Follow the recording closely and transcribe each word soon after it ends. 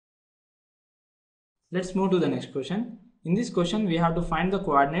Let's move to the next question. In this question, we have to find the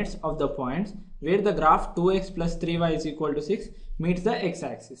coordinates of the points where the graph 2x plus 3y is equal to 6 meets the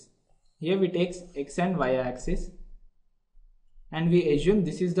x-axis. Here we take x and y-axis and we assume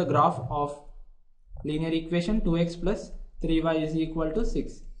this is the graph of linear equation 2x plus 3y is equal to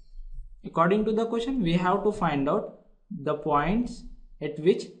 6. According to the question, we have to find out the points at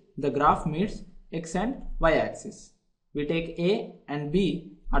which the graph meets x and y-axis. We take A and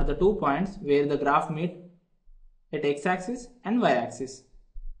B are the 2 points where the graph meets at x-axis and y-axis.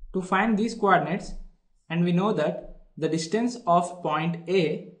 To find these coordinates, and we know that the distance of point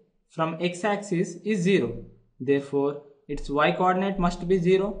A from x-axis is 0. Therefore, its y-coordinate must be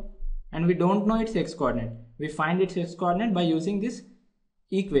 0 and we don't know its x-coordinate. We find its x-coordinate by using this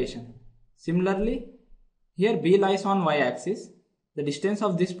equation. Similarly, here B lies on y-axis. The distance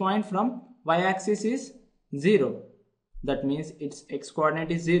of this point from y-axis is 0. That means its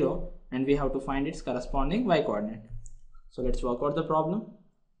x-coordinate is 0 and we have to find its corresponding y-coordinate. So let's work out the problem.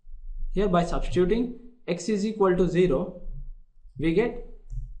 Here by substituting x is equal to 0, we get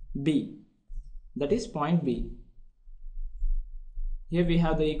B, that is point B. Here we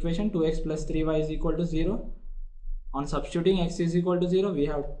have the equation 2x plus 3y is equal to 0. On substituting x is equal to 0, we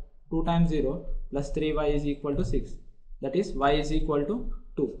have 2 times 0 plus 3y is equal to 6. That is y is equal to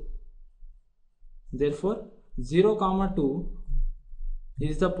 2. Therefore, 0, 2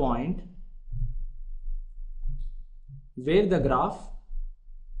 is the point where the graph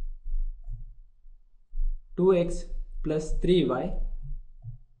 2x plus 3y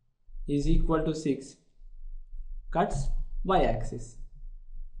is equal to 6 cuts y-axis.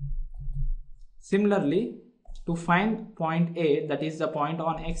 Similarly, to find point A, that is the point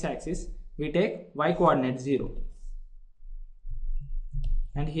on x-axis, we take y-coordinate 0.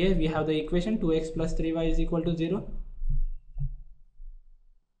 And here we have the equation 2x plus 3y is equal to 0.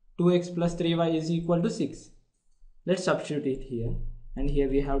 2x plus 3y is equal to 6. Let's substitute it here. And here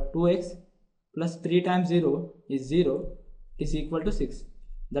we have 2x plus 3 times 0 is 0 is equal to 6.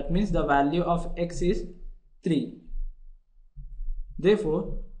 That means the value of x is 3.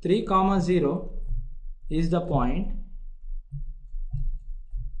 Therefore, 3, 0 is the point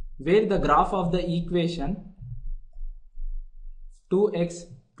where the graph of the equation 2x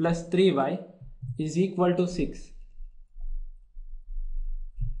plus 3y is equal to 6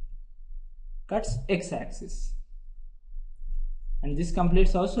 cuts x-axis. And this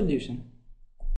completes our solution.